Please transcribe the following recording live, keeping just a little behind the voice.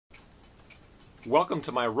Welcome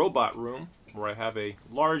to my robot room, where I have a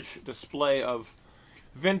large display of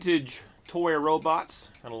vintage toy robots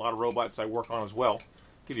and a lot of robots I work on as well.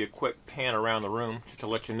 Give you a quick pan around the room just to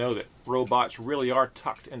let you know that robots really are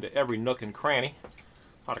tucked into every nook and cranny.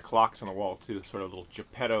 A lot of clocks on the wall too, sort of a little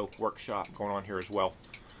Geppetto workshop going on here as well.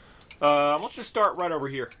 Let's just start right over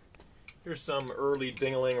here. Here's some early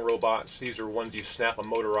ding-a-ling robots. These are ones you snap a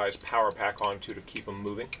motorized power pack onto to keep them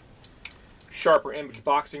moving. Sharper image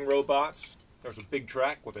boxing robots. There's a big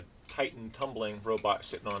track with a Titan tumbling robot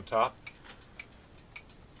sitting on top.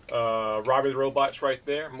 Robbie the robots right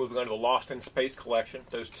there. Moving on to the Lost in Space collection.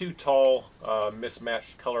 Those two tall,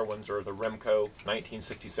 mismatched color ones are the Remco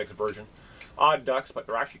 1966 version. Odd ducks, but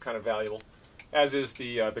they're actually kind of valuable. As is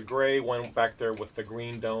the gray one back there with the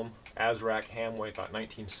green dome. Azrak Hamway, about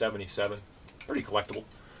 1977. Pretty collectible.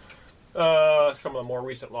 Some of the more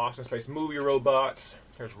recent Lost in Space movie robots.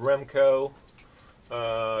 There's Remco,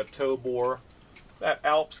 Tobor. That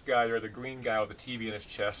Alps guy there, the green guy with the TV in his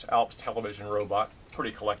chest, Alps television robot.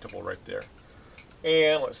 Pretty collectible right there.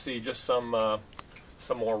 And let's see, just some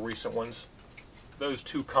more recent ones. Those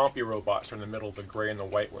two Compy robots are in the middle, the gray and the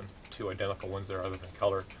white one. Two identical ones there other than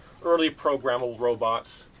color. Early programmable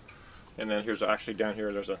robots. And then here's actually down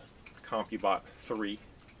here, there's a CompuBot 3.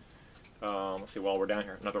 Let's see, while we're down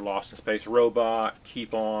here, another Lost in Space robot.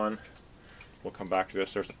 Keep on. We'll come back to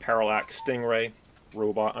this. There's the Parallax Stingray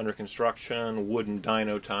robot under construction. Wooden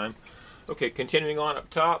Dino time. Okay, continuing on up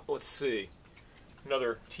top, let's see.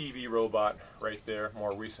 Another TV robot right there,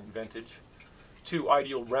 more recent vintage. Two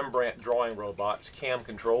Ideal Rembrandt drawing robots, cam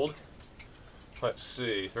controlled. Let's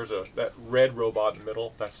see, there's that red robot in the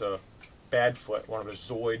middle. That's a Badfoot, one of the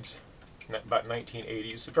Zoids, about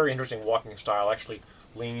 1980s. A very interesting walking style. Actually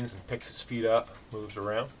leans and picks his feet up, moves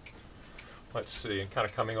around. Let's see, and kind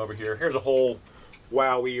of coming over here. Here's a whole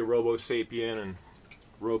WowWee Robo Sapien and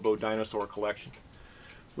Robo Dinosaur collection.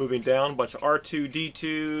 Moving down, a bunch of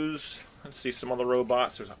R2-D2s. Let's see some other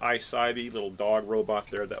robots. There's an iCybe, little dog robot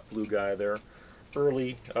there, that blue guy there.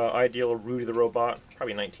 Early Ideal Rudy the robot,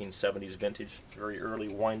 probably 1970s vintage. Very early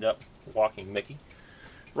wind-up walking Mickey.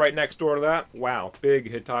 Right next door to that, wow,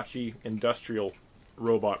 big Hitachi industrial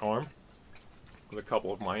robot arm with a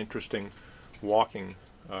couple of my interesting walking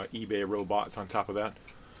eBay robots on top of that.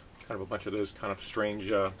 Kind of a bunch of those kind of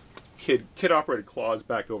strange kid-operated claws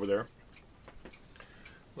back over there.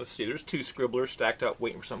 Let's see, there's two Scribblers stacked up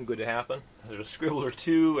waiting for something good to happen. There's a Scribbler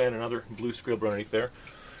 2 and another blue Scribbler underneath there.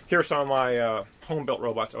 Here's some of my home-built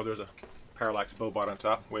robots. Oh, there's a Parallax Bobot on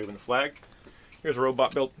top, waving the flag. Here's a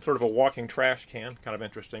robot built, sort of a walking trash can. Kind of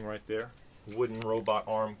interesting right there. Wooden robot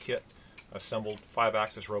arm kit. Assembled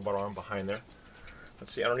 5-axis robot arm behind there.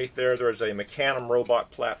 Let's see, underneath there, there's a Mecanum robot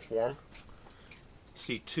platform.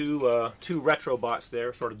 See two Retrobots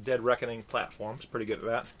there, sort of Dead Reckoning platforms. Pretty good at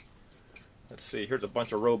that. Let's see, here's a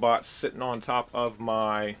bunch of robots sitting on top of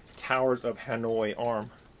my Towers of Hanoi arm.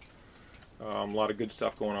 A lot of good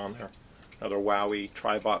stuff going on there. Another WowWee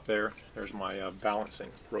Tribot there. There's my balancing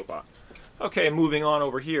robot. Okay, moving on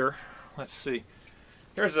over here. Let's see.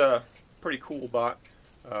 Here's a pretty cool bot.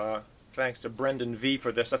 Thanks to Brendan V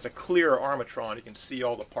for this. That's a clear Armatron. You can see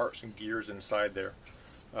all the parts and gears inside there.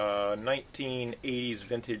 1980s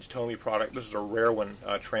vintage Tomy product. This is a rare one,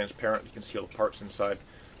 transparent. You can see all the parts inside.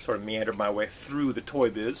 Sort of meandered my way through the Toy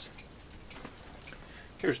Biz.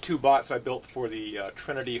 Here's two bots I built for the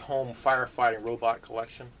Trinity Home Firefighting Robot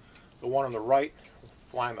Collection. The one on the right,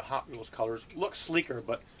 flying the Hot Wheels colors, looks sleeker,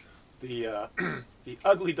 but the the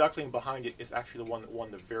ugly duckling behind it is actually the one that won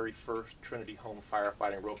the very first Trinity Home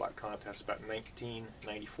Firefighting Robot Contest back in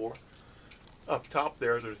 1994. Up top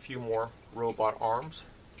there's a few more robot arms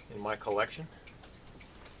in my collection.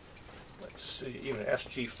 Let's see, even an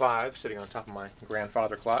SG5 sitting on top of my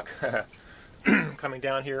grandfather clock. Coming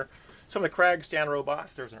down here, some of the Krag stand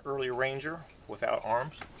robots. There's an early Ranger without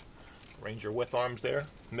arms. Ranger with arms there.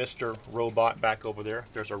 Mr. Robot back over there.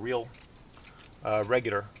 There's a real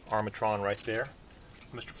regular Armatron right there.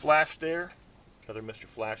 Mr. Flash there. Another Mr.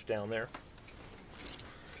 Flash down there.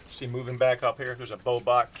 See, moving back up here, there's a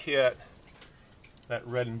Bobot kit. That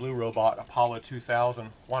red and blue robot, Apollo 2000.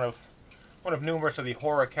 One of numerous of the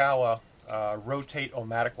Horikawa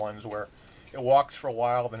rotate-o-matic ones where it walks for a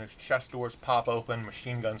while, then its chest doors pop open,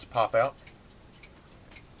 machine guns pop out.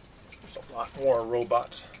 There's a lot more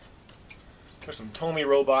robots. There's some Tomy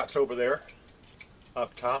robots over there,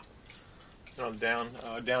 up top.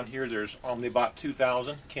 Down here there's Omnibot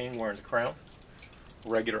 2000, King wearing the crown.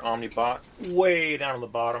 Regular Omnibot. Way down on the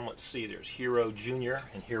bottom, let's see, there's Hero Jr.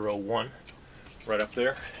 and Hero 1 right up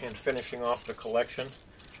there. And finishing off the collection,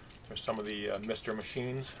 there's some of the Mr.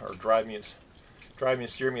 Machines, or drive me and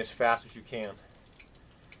steer me as fast as you can.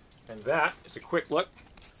 And that is a quick look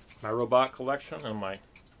at my robot collection and my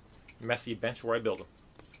messy bench where I build them.